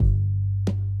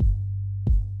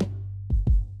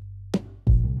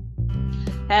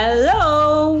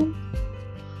Hello!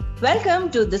 Welcome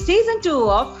to the season 2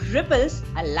 of Ripples,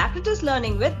 Alacritus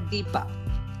Learning with Deepa.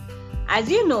 As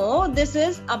you know, this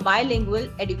is a bilingual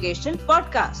education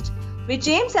podcast which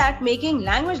aims at making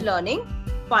language learning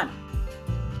fun.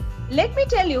 Let me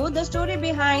tell you the story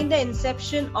behind the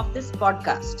inception of this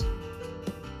podcast.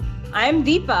 I am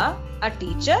Deepa, a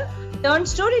teacher turned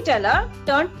storyteller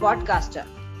turned podcaster.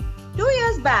 2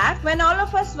 years back, when all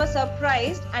of us were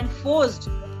surprised and forced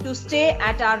to stay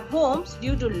at our homes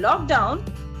due to lockdown,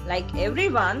 like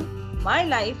everyone, my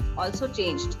life also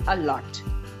changed a lot.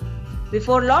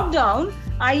 Before lockdown,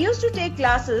 I used to take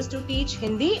classes to teach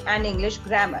Hindi and English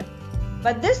grammar.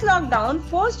 But this lockdown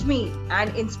forced me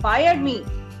and inspired me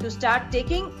to start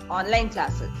taking online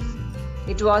classes.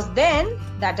 It was then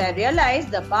that I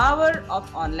realized the power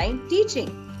of online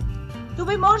teaching. To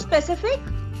be more specific,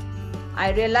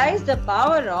 I realized the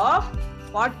power of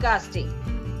podcasting.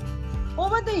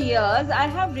 Over the years, I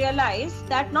have realized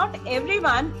that not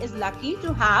everyone is lucky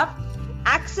to have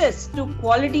access to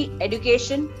quality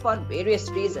education for various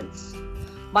reasons.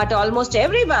 But almost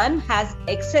everyone has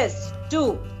access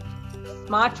to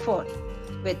smartphone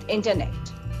with internet.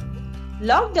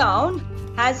 Lockdown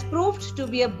has proved to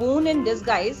be a boon in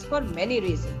disguise for many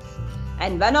reasons,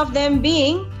 and one of them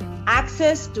being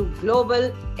access to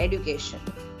global education.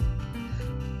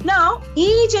 Now,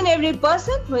 each and every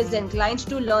person who is inclined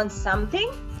to learn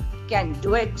something can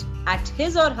do it at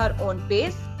his or her own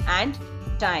pace and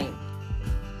time.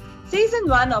 Season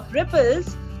 1 of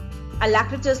Ripples,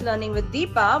 Alacritus Learning with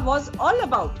Deepa was all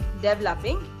about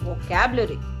developing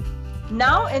vocabulary.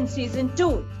 Now in Season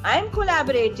 2, I am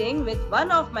collaborating with one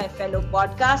of my fellow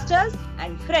podcasters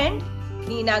and friend,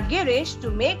 Neena Girish, to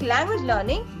make language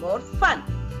learning more fun.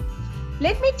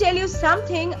 Let me tell you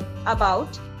something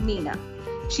about Neena.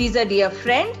 She's a dear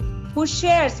friend who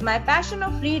shares my passion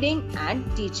of reading and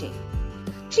teaching.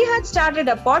 She had started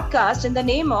a podcast in the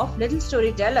name of Little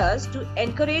Storytellers to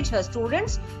encourage her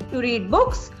students to read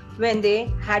books when they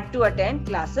had to attend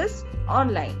classes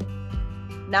online.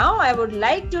 Now I would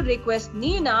like to request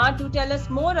Neena to tell us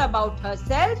more about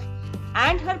herself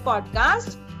and her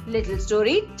podcast, Little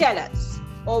Storytellers.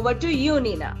 Over to you,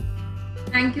 Neena.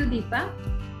 Thank you, Deepa.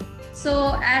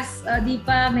 So as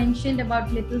Deepa mentioned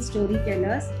about Little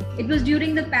Storytellers, it was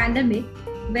during the pandemic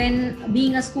when,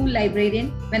 being a school librarian,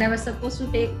 when I was supposed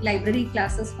to take library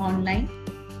classes online,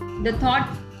 the thought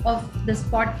of this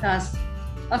podcast,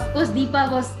 of course,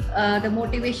 Deepa was the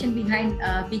motivation behind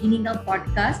beginning a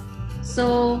podcast.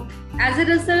 So as a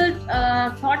result,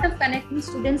 thought of connecting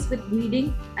students with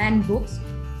reading and books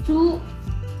through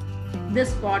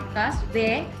this podcast,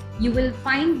 where you will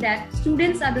find that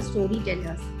students are the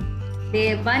storytellers.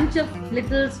 They're a bunch of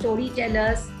little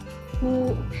storytellers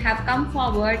who have come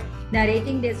forward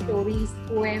narrating their stories,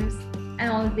 poems,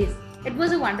 and all this. It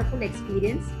was a wonderful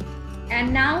experience.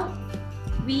 And now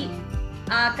we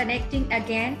are connecting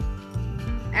again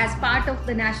as part of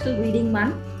the National Reading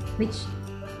Month, which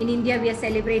in India we are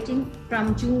celebrating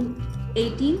from June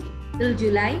 18 till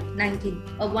July 19,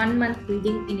 a 1-month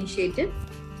reading initiative.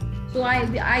 So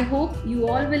I hope you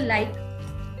all will like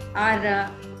our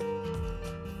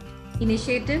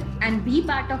initiative and be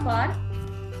part of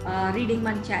our Reading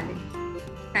Month challenge.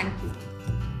 Thank you.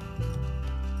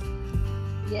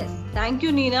 Yes, thank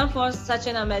you, Neena, for such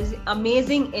an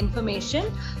amazing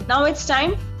information. Now it's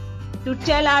time to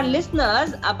tell our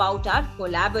listeners about our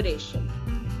collaboration.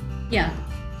 Yeah.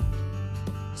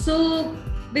 So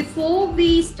before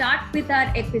we start with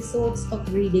our episodes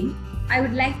of reading, I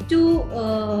would like to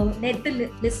let the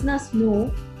listeners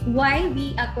know why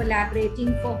we are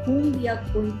collaborating, for whom we are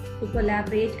going to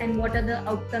collaborate, and what are the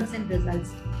outcomes and results.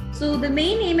 So the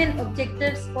main aim and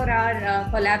objectives for our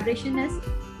collaboration is,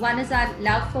 one is our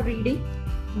love for reading,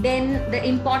 then the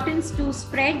importance to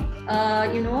spread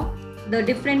the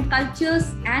different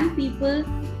cultures and people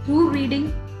through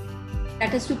reading,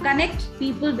 that is to connect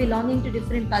people belonging to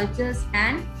different cultures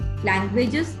and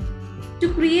languages,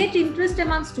 to create interest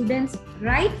among students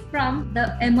right from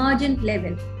the emergent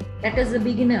level, that is the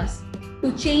beginners,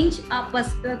 to change our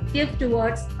perspective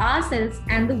towards ourselves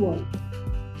and the world.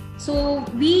 So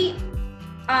we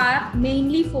are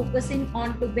mainly focusing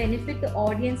on to benefit the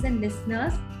audience and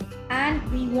listeners, and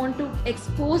we want to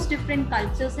expose different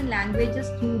cultures and languages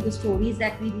through the stories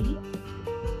that we read.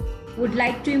 Would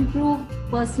like to improve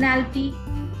personality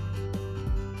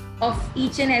of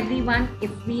each and every one.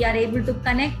 If we are able to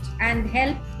connect and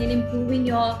help in improving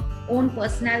your own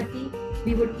personality,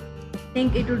 we would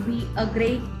think it would be a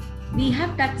great, we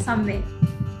have touched somewhere.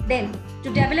 Then to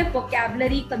develop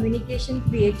vocabulary, communication,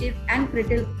 creative and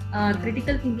critical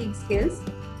thinking skills,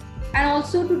 and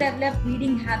also to develop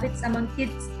reading habits among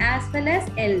kids as well as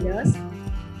elders.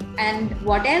 And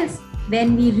what else?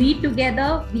 When we read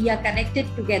together, we are connected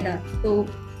together. So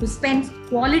to spend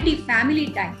quality family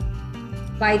time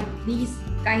by these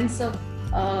kinds of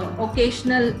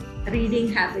occasional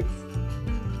reading habits.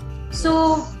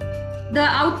 So the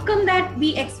outcome that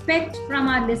we expect from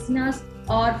our listeners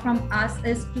or from us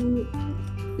is to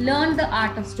learn the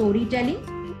art of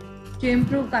storytelling, to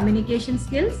improve communication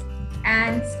skills,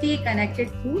 and stay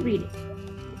connected through reading.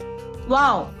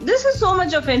 Wow, this is so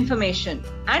much of information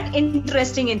and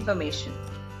interesting information.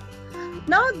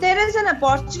 Now, there is an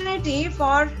opportunity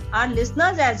for our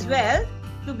listeners as well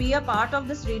to be a part of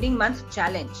this Reading Month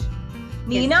challenge.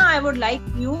 Nina, I would like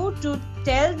you to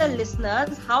tell the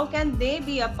listeners how can they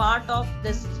be a part of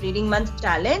this Reading Month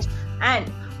challenge,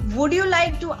 and would you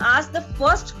like to ask the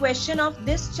first question of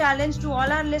this challenge to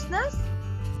all our listeners?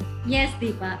 Yes,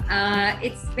 Deepa.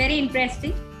 It's very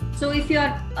interesting. So if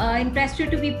you're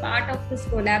interested to be part of this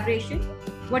collaboration,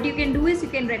 what you can do is you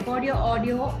can record your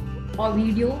audio or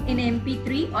video in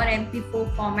MP3 or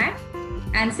MP4 format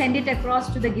and send it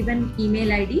across to the given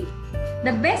email ID.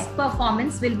 The best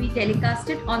performance will be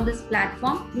telecasted on this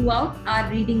platform throughout our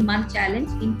Reading Month Challenge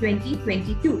in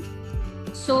 2022.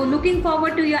 So looking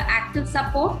forward to your active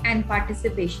support and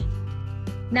participation.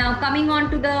 Now coming on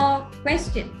to the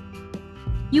question.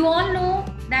 You all know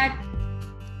that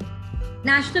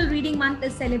National Reading Month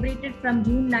is celebrated from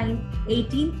June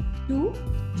 18th to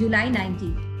July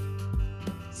 19th.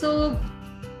 So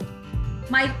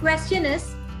my question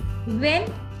is,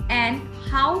 when and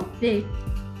how did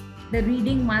the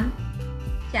Reading Month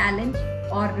Challenge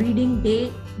or Reading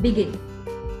Day begin?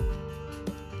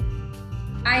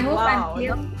 I hope I'm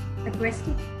clear with the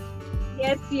question.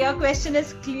 Yes, your question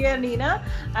is clear, Nina,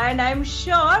 and I'm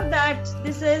sure that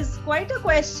this is quite a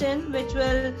question which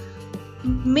will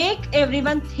make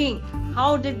everyone think,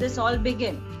 how did this all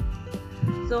begin?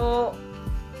 So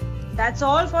that's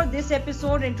all for this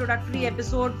episode, introductory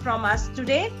episode from us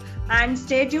today, and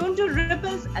stay tuned to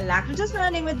Ripple's Alacritus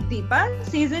Learning with Deepa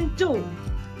Season 2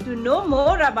 to know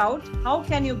more about how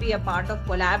can you be a part of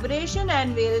collaboration,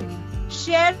 and we'll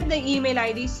share the email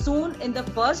ID soon in the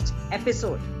first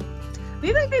episode.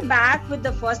 We will be back with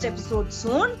the first episode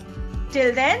soon.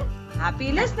 Till then,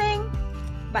 happy listening.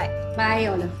 Bye. Bye,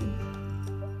 all of you.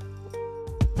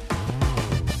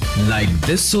 Like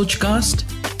this Sochcast?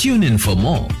 Tune in for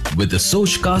more with the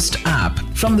Sochcast app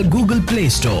from the Google Play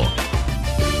Store.